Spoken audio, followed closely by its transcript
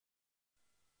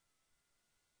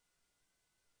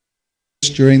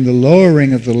during the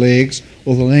lowering of the legs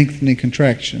or the lengthening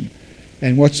contraction.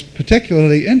 And what's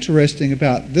particularly interesting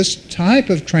about this type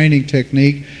of training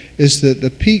technique is that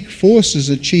the peak forces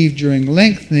achieved during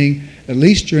lengthening, at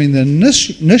least during the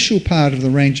initial part of the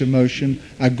range of motion,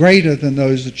 are greater than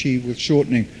those achieved with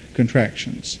shortening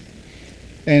contractions.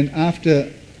 And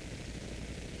after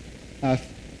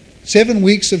 7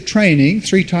 weeks of training,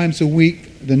 3 times a week,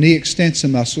 the knee extensor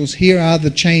muscles, here are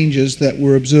the changes that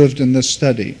were observed in this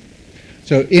study.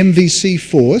 So MVC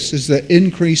force is the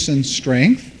increase in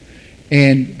strength,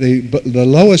 and the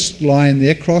lowest line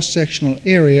there, cross-sectional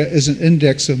area, is an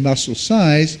index of muscle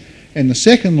size, and the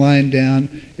second line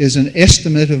down is an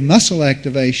estimate of muscle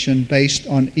activation based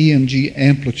on EMG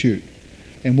amplitude.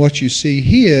 And what you see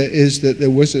here is that there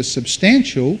was a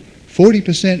substantial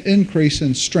 40% increase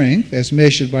in strength as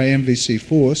measured by MVC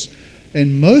force,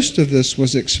 and most of this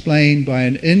was explained by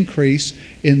an increase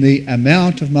in the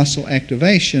amount of muscle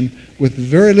activation with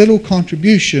very little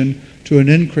contribution to an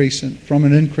increase from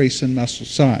an increase in muscle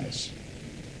size.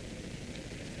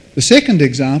 The second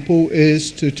example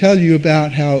is to tell you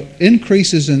about how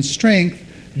increases in strength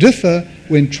differ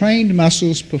when trained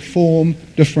muscles perform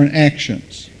different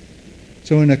actions.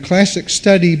 So in a classic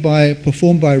study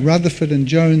performed by Rutherford and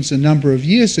Jones a number of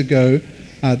years ago,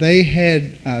 they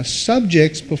had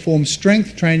subjects perform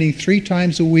strength training 3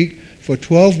 times a week for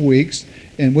 12 weeks,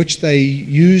 in which they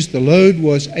used, the load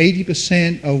was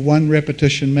 80% of 1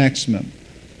 repetition maximum,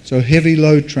 so heavy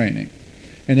load training.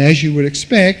 And as you would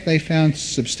expect, they found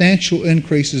substantial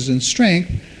increases in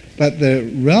strength, but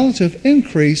the relative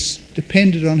increase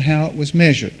depended on how it was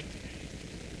measured.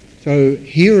 So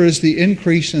here is the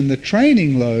increase in the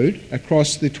training load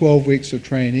across the 12 weeks of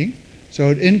training.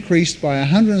 So it increased by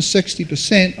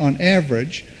 160% on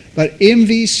average, but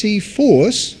MVC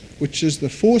force, which is the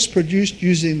force produced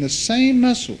using the same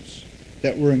muscles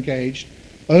that were engaged,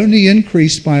 only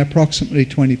increased by approximately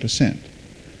 20%.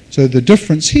 So the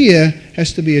difference here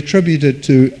has to be attributed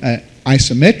to an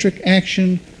isometric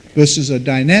action versus a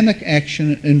dynamic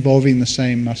action involving the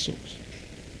same muscles.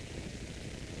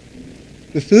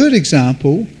 The third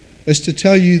example is to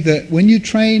tell you that when you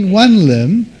train one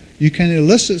limb, you can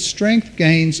elicit strength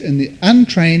gains in the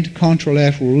untrained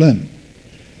contralateral limb.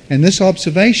 And this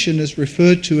observation is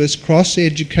referred to as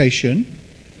cross-education,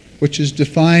 which is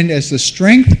defined as the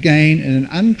strength gain in an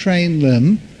untrained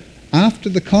limb after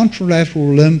the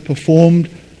contralateral limb performed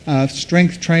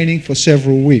strength training for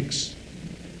several weeks.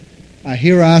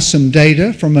 Here are some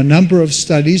data from a number of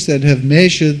studies that have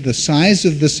measured the size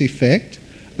of this effect.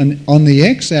 And on the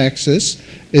x-axis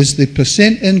is the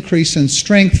percent increase in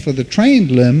strength for the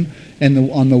trained limb, and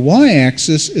on the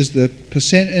y-axis is the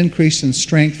percent increase in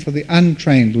strength for the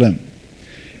untrained limb.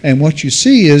 And what you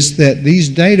see is that these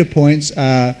data points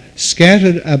are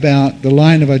scattered about the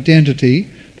line of identity.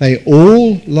 They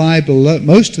all lie below,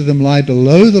 most of them lie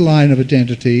below the line of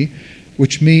identity,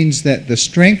 which means that the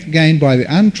strength gained by the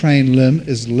untrained limb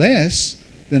is less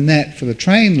than that for the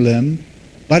trained limb,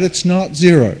 but it's not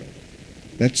zero.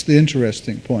 That's the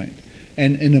interesting point.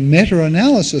 And in a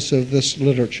meta-analysis of this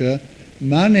literature,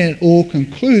 Mann et al.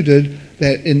 Concluded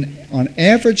that on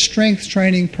average strength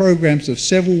training programs of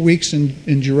several weeks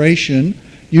in duration,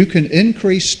 you can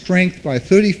increase strength by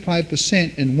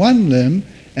 35% in one limb,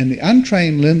 and the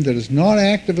untrained limb that is not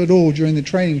active at all during the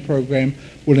training program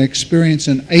will experience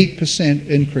an 8%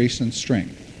 increase in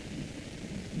strength.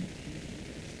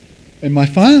 And my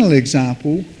final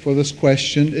example for this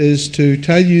question is to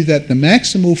tell you that the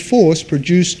maximal force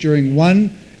produced during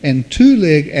 1 and 2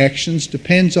 leg actions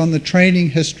depends on the training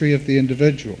history of the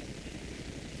individual.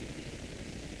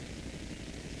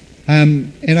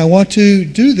 And I want to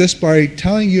do this by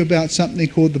telling you about something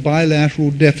called the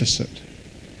bilateral deficit.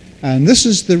 And this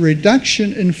is the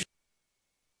reduction in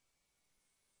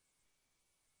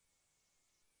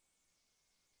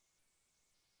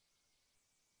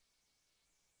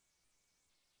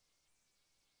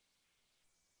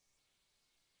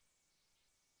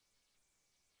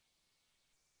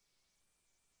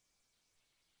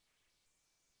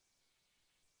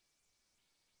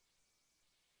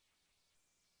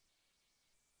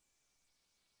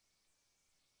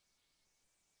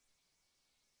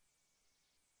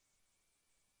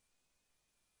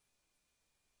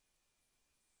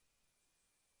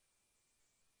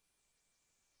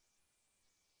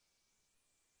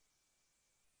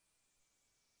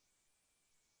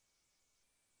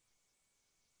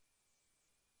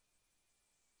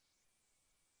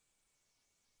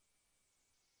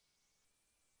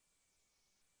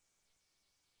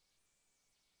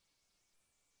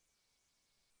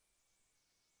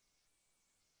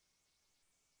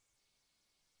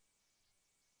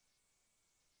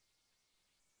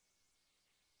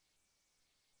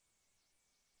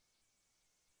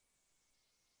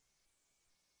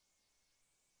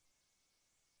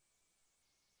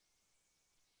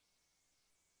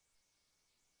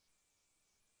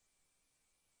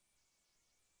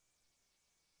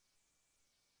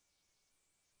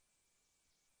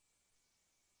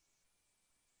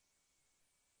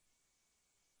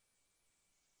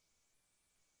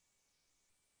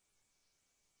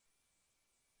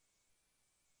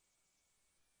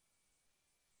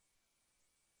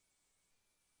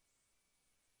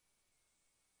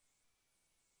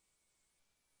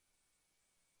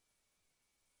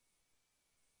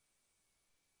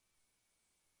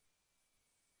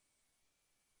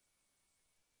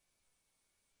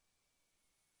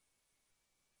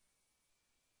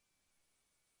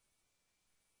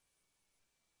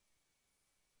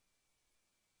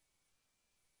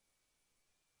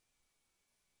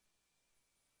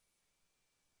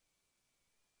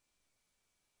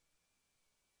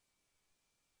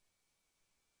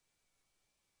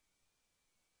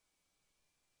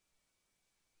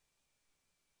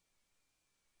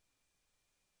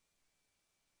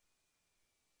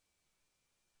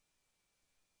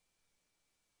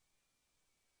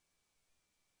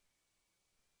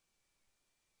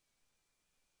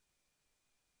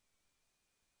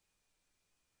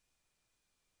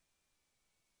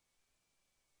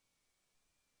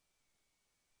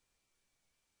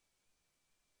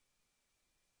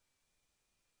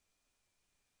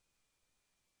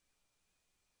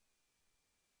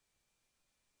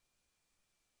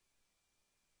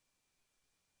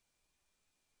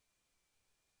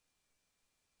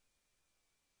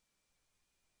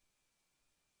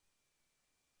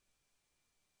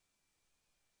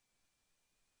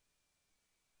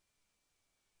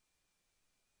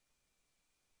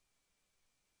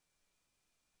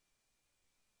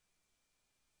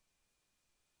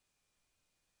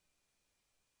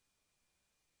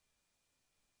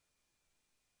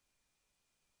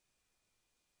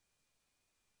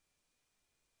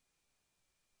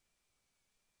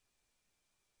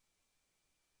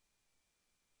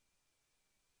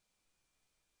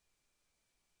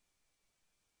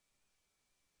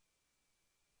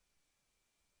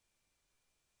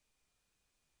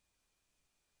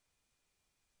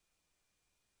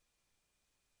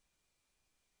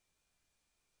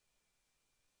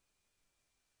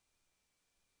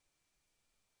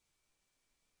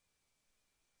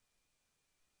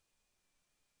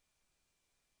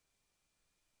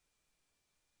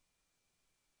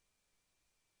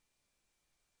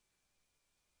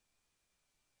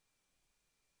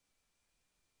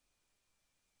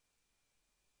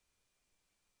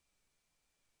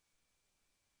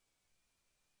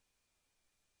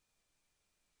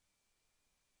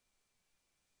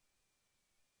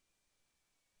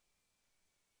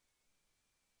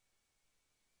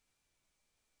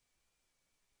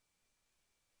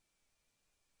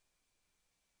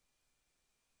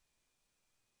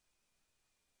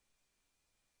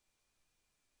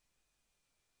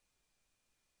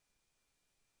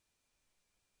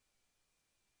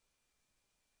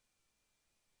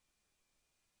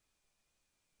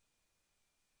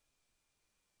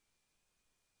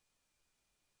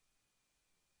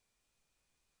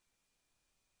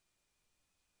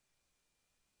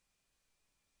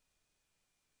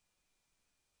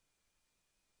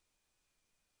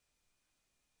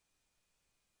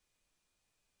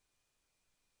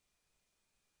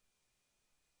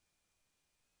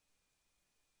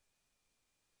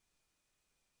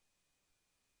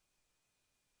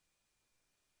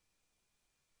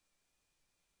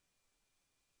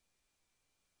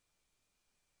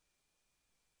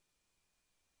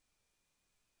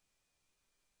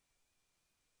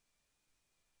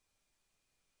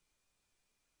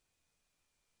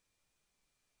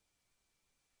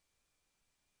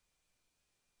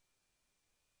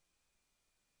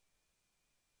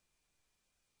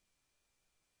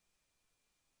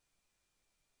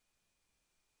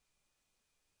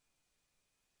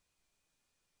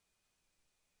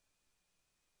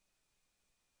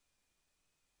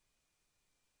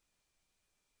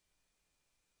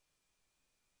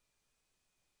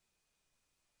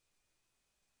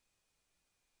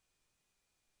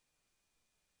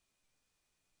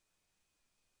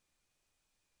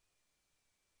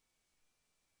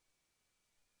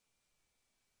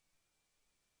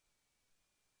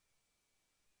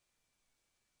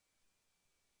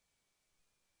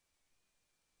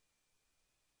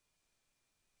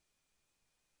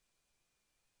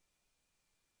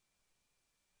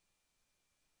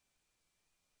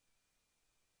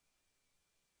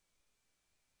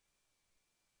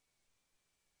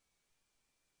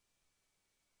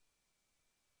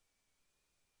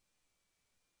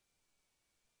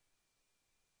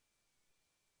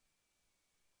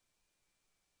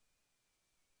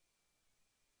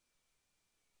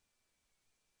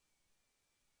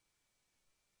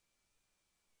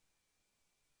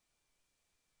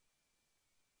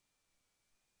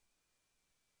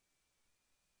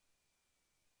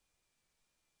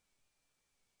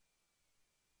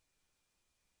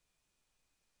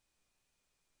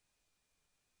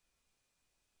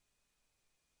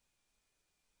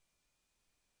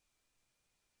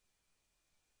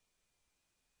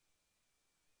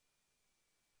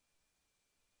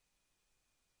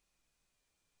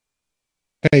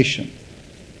location.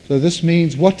 So this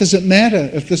means, what does it matter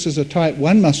if this is a type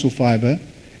 1 muscle fiber?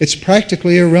 It's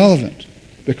practically irrelevant,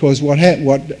 because what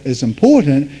is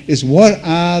important is what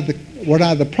are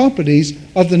the properties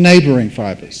of the neighboring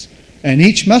fibers. And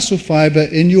each muscle fiber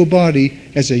in your body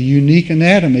has a unique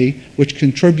anatomy which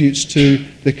contributes to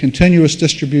the continuous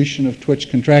distribution of twitch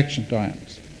contraction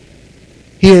times.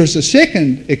 Here is a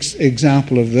second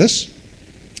example of this.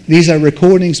 These are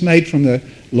recordings made from the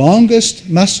longest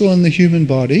muscle in the human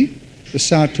body, the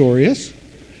sartorius.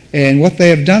 And what they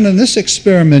have done in this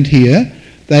experiment here,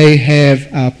 they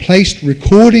have placed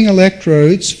recording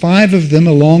electrodes, 5 of them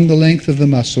along the length of the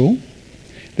muscle.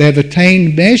 They have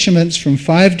obtained measurements from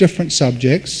 5 different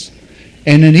subjects,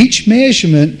 and in each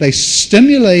measurement they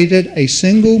stimulated a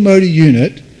single motor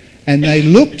unit, and they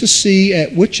looked to see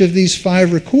at which of these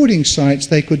 5 recording sites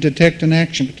they could detect an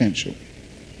action potential.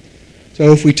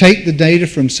 So if we take the data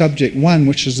from subject 1,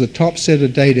 which is the top set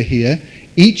of data here,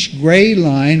 each gray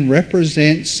line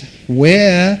represents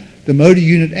where the motor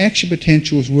unit action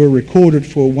potentials were recorded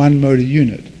for 1 motor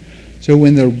unit. So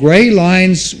when the gray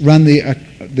lines run the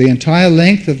entire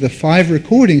length of the 5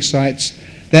 recording sites,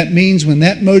 that means when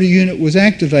that motor unit was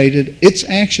activated, its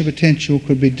action potential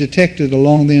could be detected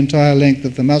along the entire length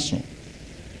of the muscle.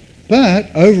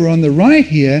 But over on the right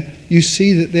here, you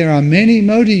see that there are many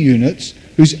motor units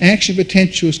whose action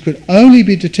potentials could only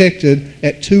be detected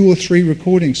at 2 or 3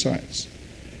 recording sites.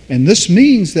 And this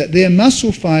means that their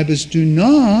muscle fibers do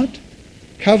not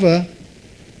cover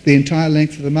the entire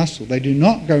length of the muscle. They do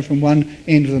not go from one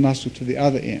end of the muscle to the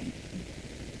other end.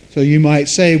 So you might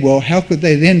say, well, how could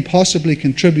they then possibly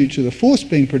contribute to the force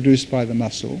being produced by the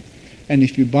muscle? And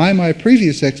if you buy my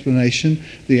previous explanation,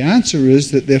 the answer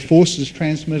is that their force is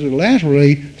transmitted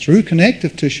laterally through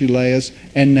connective tissue layers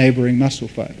and neighboring muscle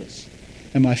fibers.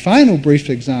 And my final brief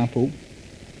example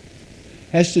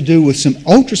has to do with some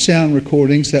ultrasound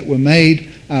recordings that were made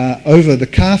over the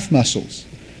calf muscles.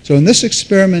 So in this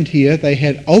experiment here, they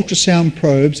had ultrasound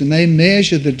probes, and they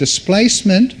measured the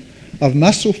displacement of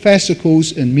muscle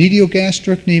fascicles in medial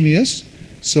gastrocnemius,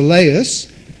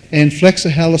 soleus, and flexor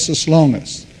hallucis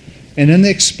longus. And in the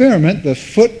experiment, the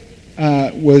foot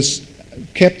was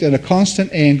kept at a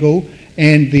constant angle,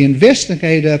 and the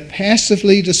investigator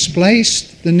passively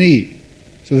displaced the knee.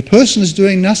 So the person is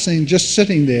doing nothing, just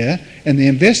sitting there, and the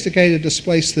investigator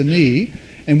displaced the knee,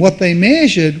 and what they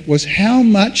measured was how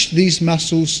much these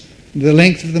muscles, the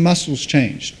length of the muscles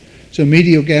changed. So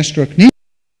medial gastrocnemius,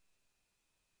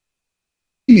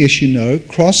 you know,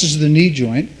 crosses the knee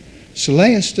joint.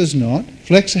 Soleus does not.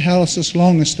 Flexor hallucis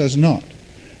longus does not.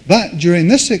 But during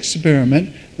this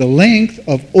experiment, the length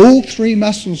of all 3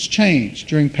 muscles changed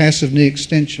during passive knee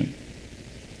extension.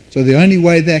 So the only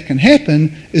way that can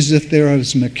happen is if there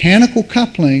is mechanical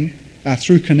coupling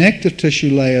through connective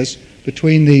tissue layers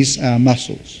between these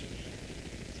muscles.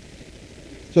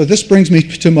 So this brings me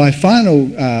to my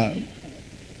final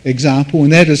example,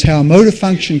 and that is how motor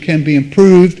function can be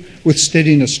improved with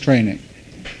steadiness training.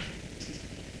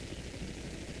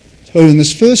 So in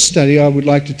this first study I would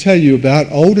like to tell you about,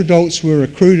 old adults were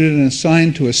recruited and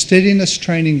assigned to a steadiness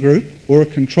training group or a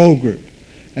control group.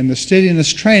 And the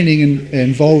steadiness training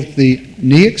involved the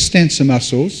knee extensor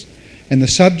muscles, and the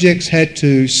subjects had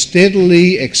to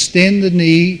steadily extend the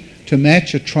knee to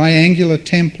match a triangular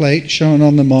template shown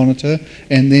on the monitor,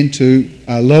 and then to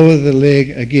lower the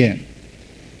leg again.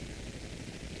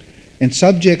 And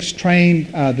subjects trained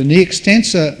the knee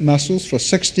extensor muscles for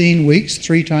 16 weeks,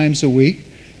 3 times a week,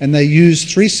 and they used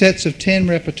 3 sets of 10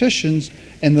 repetitions,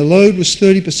 and the load was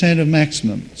 30% of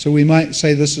maximum. So we might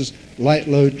say this is light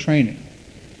load training.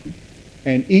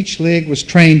 And each leg was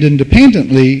trained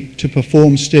independently to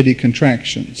perform steady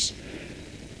contractions.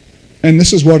 And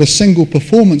this is what a single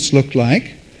performance looked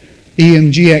like.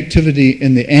 EMG activity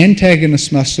in the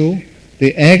antagonist muscle,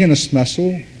 the agonist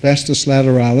muscle, vastus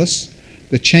lateralis,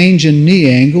 the change in knee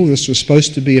angle, this was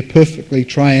supposed to be a perfectly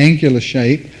triangular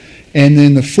shape, and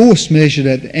then the force measured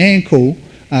at the ankle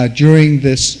during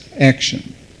this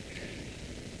action.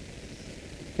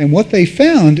 And what they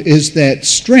found is that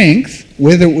strength,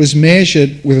 whether it was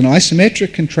measured with an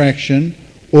isometric contraction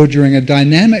or during a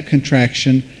dynamic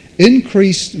contraction,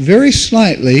 increased very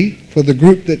slightly for the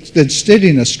group that did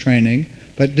steadiness training,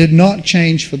 but did not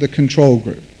change for the control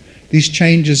group. These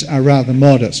changes are rather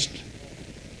modest.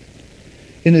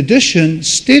 In addition,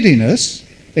 steadiness,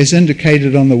 as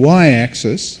indicated on the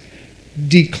y-axis,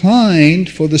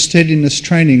 declined for the steadiness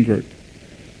training group.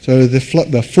 So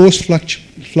the force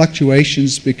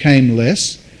fluctuations became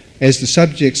less as the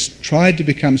subjects tried to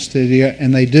become steadier,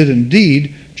 and they did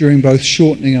indeed during both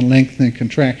shortening and lengthening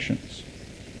contractions.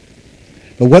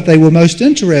 But what they were most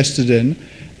interested in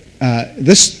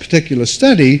this particular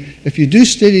study, if you do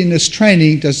steadiness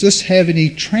training, does this have any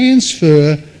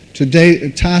transfer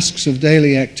to tasks of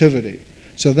daily activity?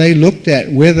 So they looked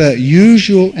at whether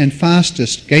usual and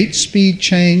fastest gait speed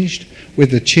changed,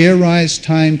 whether chair rise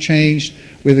time changed,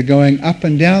 whether going up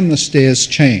and down the stairs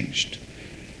changed.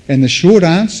 And the short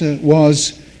answer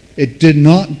was it did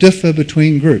not differ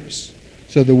between groups.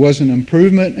 So there was an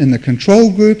improvement in the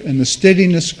control group and the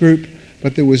steadiness group,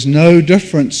 but there was no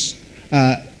difference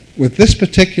with this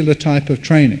particular type of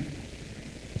training.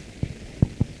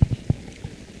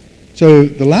 So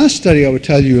the last study I want to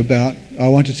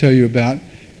tell you about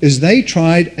is they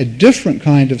tried a different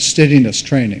kind of steadiness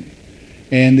training.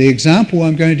 And the example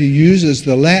I'm going to use is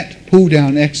the lat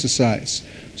pull-down exercise.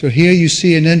 So here you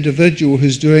see an individual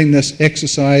who's doing this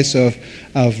exercise of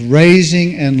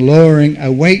raising and lowering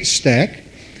a weight stack,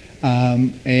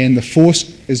 and the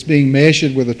force is being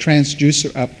measured with a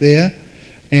transducer up there.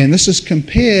 And this is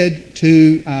compared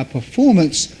to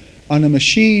performance on a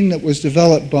machine that was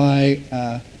developed by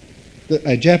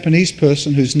a Japanese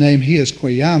person whose name here is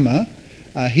Koyama.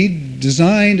 He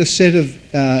designed a set of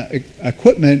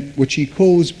equipment which he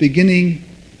calls beginning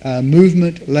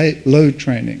movement load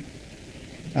training.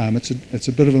 It's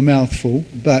a bit of a mouthful,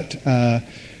 but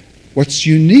what's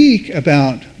unique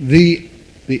about the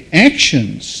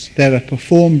actions that are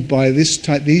performed by these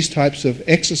types of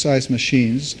exercise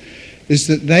machines is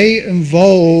that they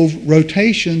involve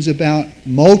rotations about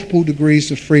multiple degrees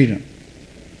of freedom.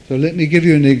 So let me give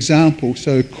you an example.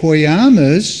 So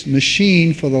Koyama's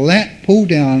machine for the lat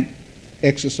pull-down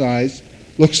exercise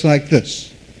looks like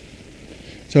this.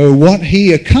 So what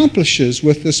he accomplishes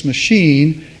with this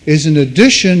machine is, in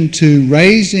addition to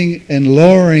raising and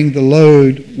lowering the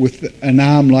load with an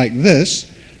arm like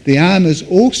this, the arm is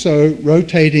also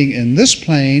rotating in this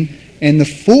plane and the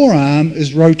forearm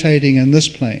is rotating in this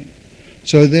plane.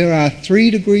 So there are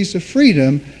 3 degrees of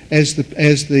freedom as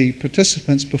the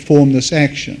participants perform this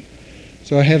action.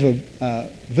 So I have a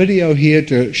video here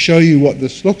to show you what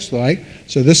this looks like.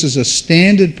 So this is a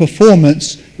standard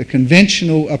performance, the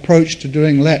conventional approach to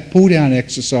doing lat pull-down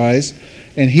exercise.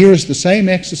 And here is the same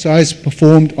exercise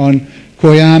performed on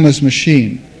Koyama's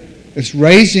machine. It's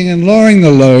raising and lowering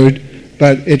the load,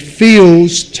 but it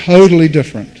feels totally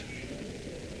different.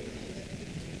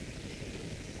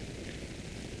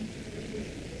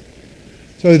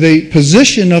 So the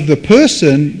position of the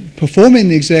person performing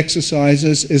these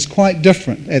exercises is quite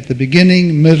different at the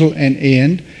beginning, middle, and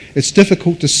end. It's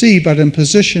difficult to see, but in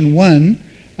position 1,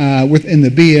 within the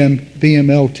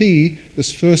BMLT,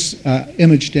 this first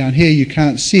image down here, you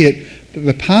can't see it, but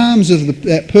the palms of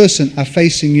that person are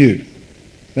facing you.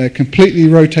 They're completely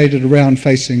rotated around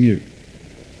facing you.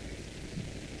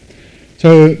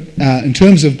 So in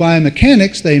terms of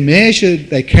biomechanics,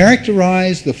 they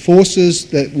characterized the forces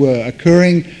that were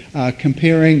occurring,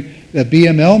 comparing the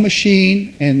BML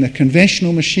machine and the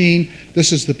conventional machine.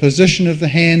 This is the position of the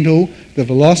handle, the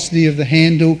velocity of the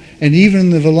handle, and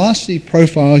even the velocity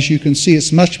profiles. You can see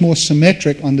it's much more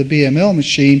symmetric on the BML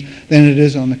machine than it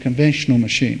is on the conventional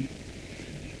machine.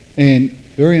 And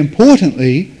very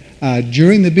importantly,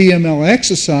 during the BML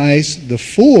exercise, the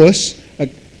force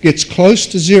gets close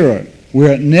to 0,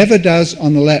 where it never does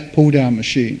on the lat pull-down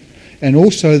machine. And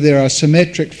also there are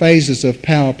symmetric phases of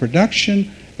power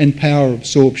production and power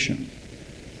absorption.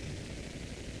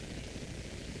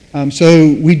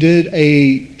 So we did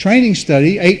a training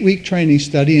study, 8-week training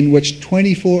study, in which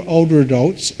 24 older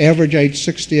adults, average age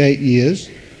 68 years,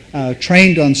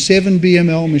 trained on 7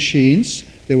 BML machines.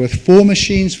 There were 4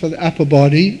 machines for the upper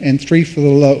body and 3 for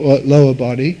the lower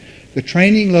body. The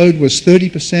training load was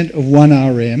 30% of 1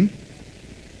 RM.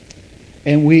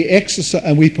 And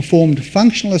we performed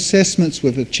functional assessments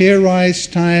with a chair rise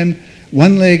time,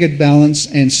 one-legged balance,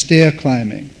 and stair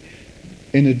climbing.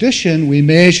 In addition, we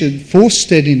measured force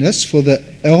steadiness for the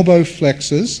elbow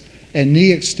flexors and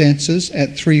knee extensors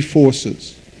at 3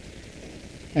 forces.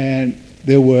 And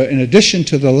there were, in addition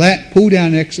to the lat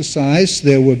pull-down exercise,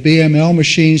 there were BML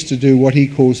machines to do what he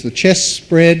calls the chest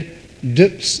spread,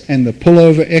 dips, and the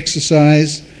pullover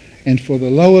exercise. And for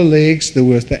the lower legs, there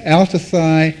was the outer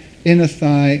thigh, inner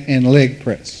thigh, and leg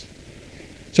press.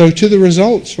 So to the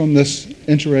results from this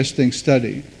interesting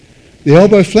study. The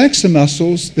elbow flexor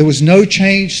muscles, there was no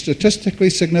change, statistically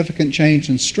significant change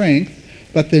in strength,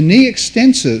 but the knee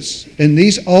extensors in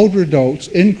these older adults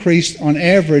increased on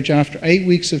average after 8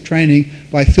 weeks of training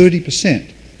by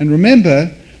 30%. And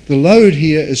remember, the load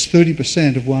here is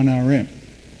 30% of 1 RM.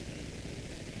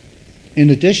 In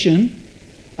addition,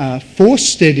 force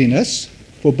steadiness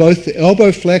for both the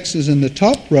elbow flexors in the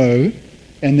top row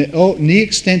and the knee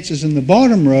extensors in the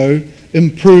bottom row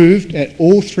improved at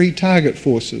all 3 target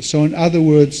forces. So in other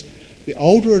words, The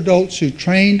older adults who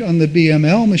trained on the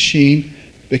BML machine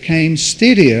became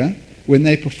steadier when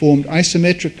they performed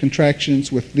isometric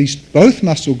contractions with both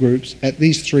muscle groups at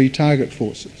these 3 target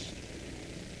forces.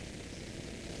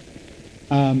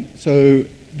 So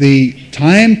the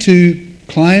time to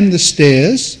climb the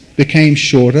stairs became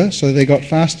shorter, so they got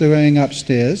faster going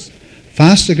upstairs,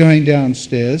 faster going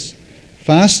downstairs,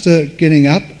 faster getting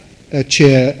up a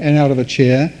chair and out of a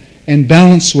chair, and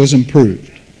balance was improved.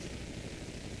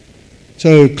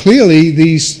 So clearly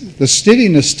the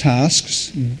steadiness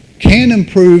tasks can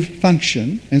improve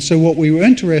function, and so what we were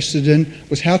interested in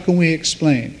was how can we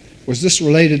explain? Was this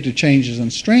related to changes in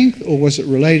strength, or was it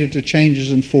related to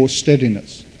changes in force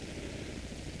steadiness?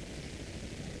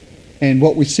 And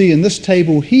what we see in this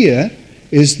table here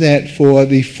is that for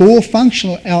the 4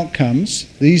 functional outcomes,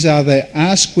 these are the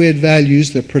R-squared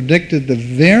values that predicted the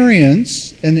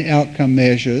variance in the outcome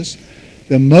measures.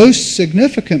 The most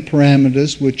significant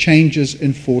parameters were changes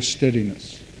in force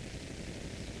steadiness.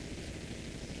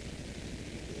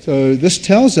 So this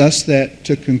tells us that,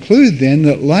 to conclude then,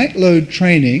 that light load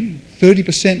training,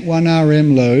 30%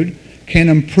 1RM load, can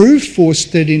improve force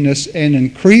steadiness and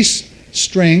increase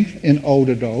strength in old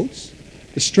adults.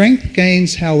 The strength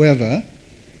gains, however,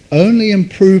 only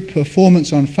improve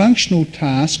performance on functional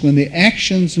tasks when the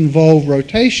actions involve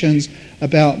rotations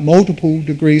about multiple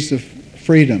degrees of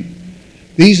freedom.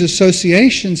 These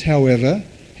associations, however,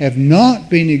 have not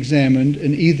been examined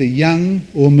in either young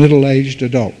or middle-aged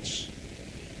adults.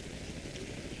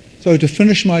 So to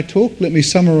finish my talk, let me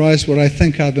summarize what I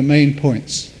think are the main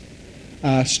points.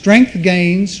 Strength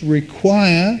gains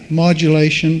require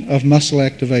modulation of muscle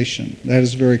activation. That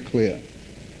is very clear.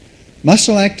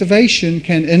 Muscle activation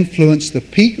can influence the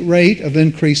peak rate of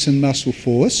increase in muscle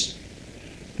force,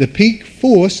 the peak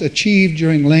force achieved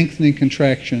during lengthening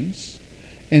contractions,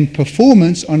 and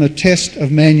performance on a test of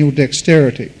manual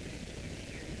dexterity.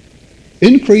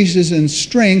 Increases in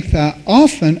strength are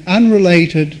often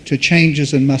unrelated to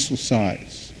changes in muscle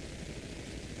size.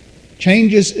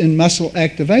 Changes in muscle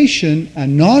activation are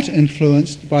not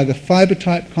influenced by the fiber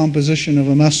type composition of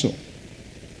a muscle.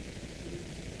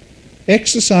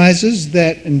 Exercises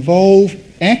that involve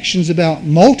actions about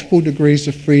multiple degrees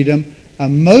of freedom are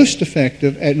most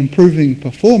effective at improving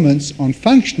performance on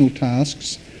functional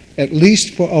tasks, at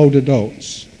least for old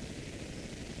adults.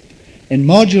 And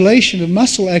modulation of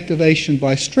muscle activation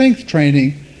by strength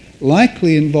training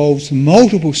likely involves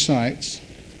multiple sites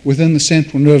within the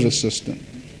central nervous system.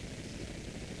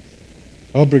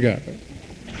 Obrigado.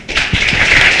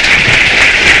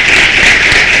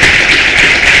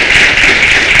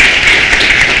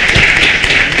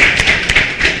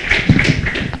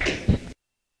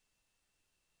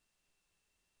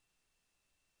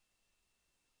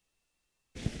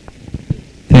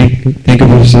 Thank you,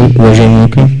 Professor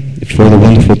Enoka, for the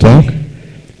wonderful talk.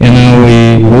 And now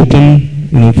we open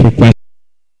for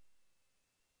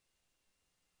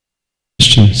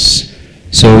questions.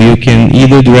 So you can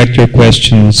either direct your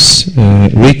questions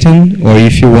written, or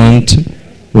if you want,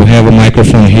 we'll have a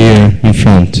microphone here in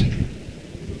front.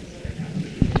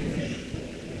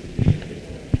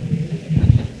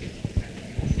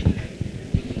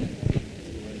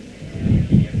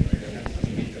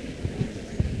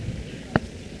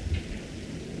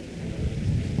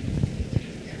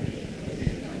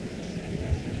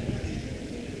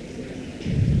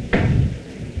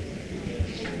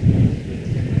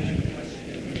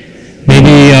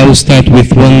 I'll start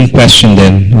with one question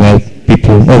then, while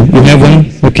people... Oh, you have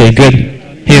one? Okay, good.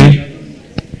 Here.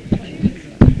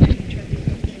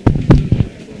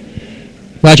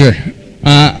 Roger.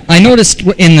 I noticed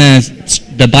in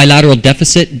the bilateral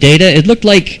deficit data, it looked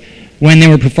like when they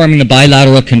were performing the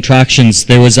bilateral contractions,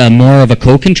 there was more of a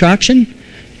co-contraction.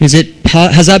 Has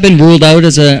that been ruled out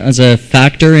as a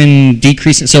factor in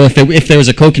decreasing? So if there was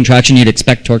a co-contraction, you'd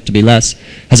expect torque to be less.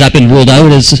 Has that been ruled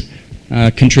out as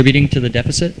contributing to the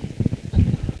deficit?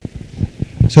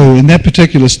 So in that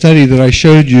particular study that I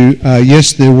showed you,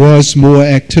 yes, there was more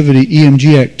activity,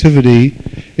 EMG activity,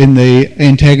 in the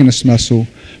antagonist muscle,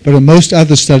 but in most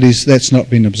other studies that's not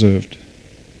been observed.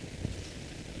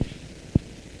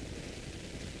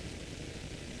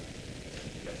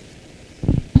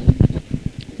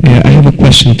 Yeah, I have a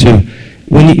question too.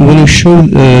 When you show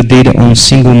data on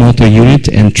single motor unit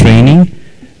and training,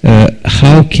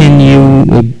 how can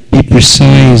you be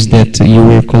precise that you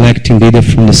were collecting data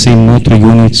from the same motor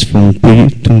units from pre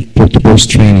to post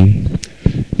training?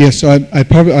 Yes, so I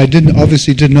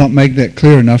obviously did not make that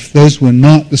clear enough. Those were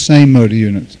not the same motor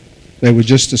units. They were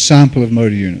just a sample of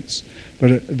motor units.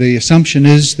 But the assumption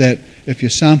is that if your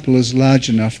sample is large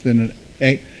enough, then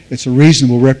it's a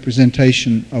reasonable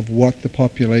representation of what the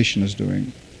population is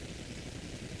doing.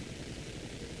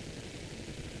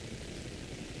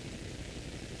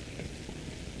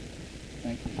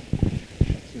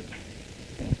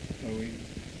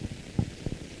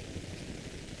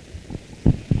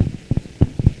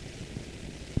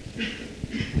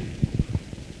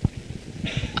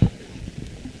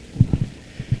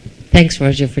 Thanks,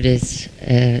 Roger, for this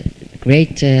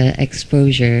great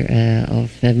exposure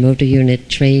of motor unit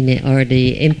training, or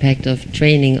the impact of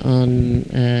training on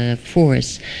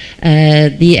force.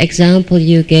 The example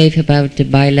you gave about the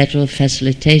bilateral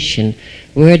facilitation,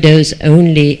 were those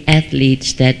only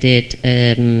athletes that did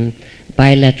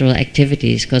bilateral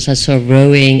activities? Because I saw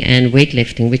rowing and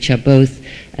weightlifting, which are both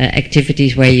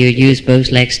activities where you use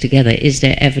both legs together. Is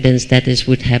there evidence that this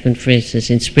would happen, for instance,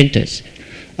 in sprinters?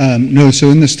 No, so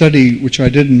in the study, which I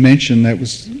didn't mention, that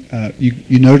was,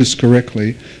 you noticed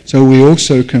correctly, so we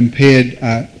also compared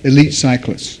elite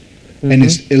cyclists. Mm-hmm. And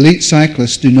elite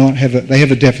cyclists do not have they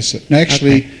have a deficit. Now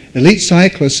actually, elite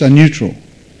cyclists are neutral.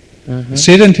 Uh-huh.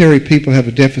 Sedentary people have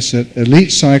a deficit,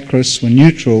 elite cyclists were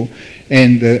neutral,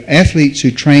 and the athletes who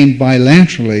trained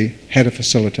bilaterally had a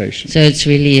facilitation. So it's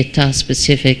really a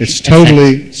task-specific It's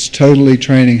totally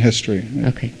training history.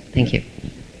 Okay, thank you.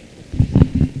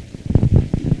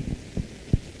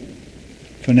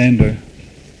 Fernando.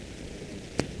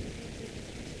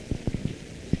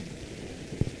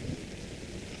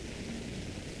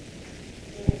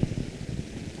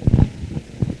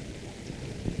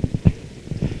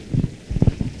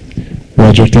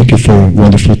 Roger, thank you for a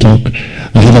wonderful talk.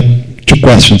 I have two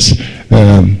questions.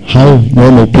 How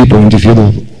normal people,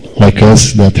 individuals like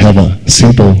us that have a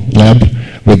simple lab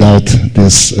without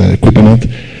this equipment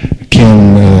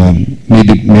can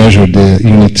maybe measure the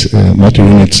motor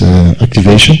unit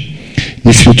activation?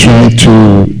 If you try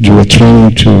to do a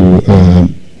training to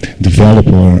develop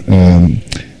or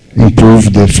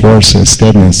improve the force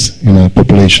steadiness in a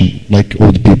population, like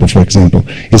old people, for example,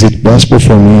 is it possible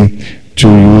for me to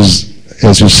use,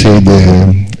 as you say,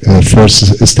 the force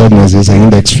steadiness is an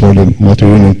index for the motor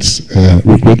units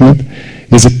recruitment?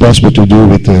 Is it possible to do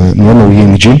with normal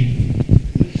EMG?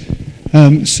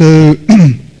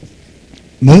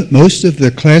 Most of the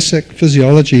classic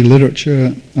physiology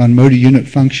literature on motor unit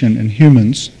function in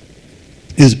humans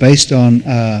is based on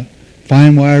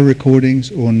fine wire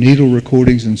recordings or needle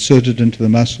recordings inserted into the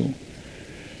muscle.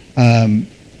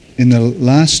 In the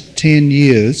last 10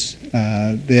 years,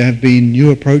 there have been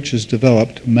new approaches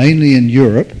developed, mainly in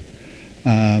Europe,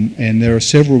 and there are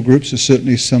several groups, or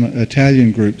certainly some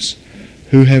Italian groups,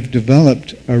 who have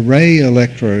developed array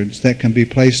electrodes that can be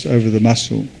placed over the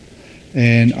muscle.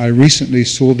 And I recently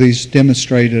saw these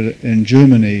demonstrated in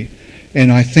Germany, and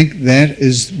I think that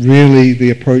is really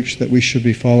the approach that we should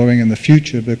be following in the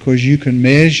future, because you can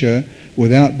measure,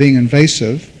 without being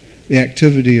invasive, the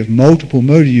activity of multiple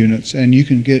motor units, and you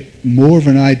can get more of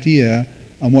an idea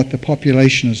on what the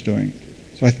population is doing.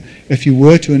 So if you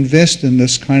were to invest in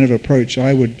this kind of approach,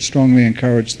 I would strongly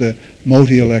encourage the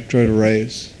multi-electrode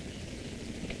arrays.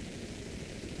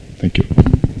 Thank you.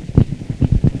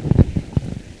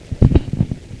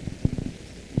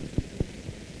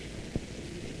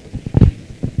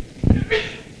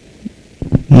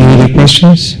 Any other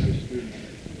questions?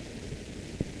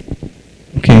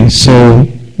 Okay, so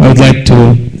I would like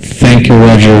to thank you,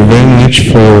 Roger, very much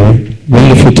for a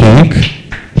wonderful talk.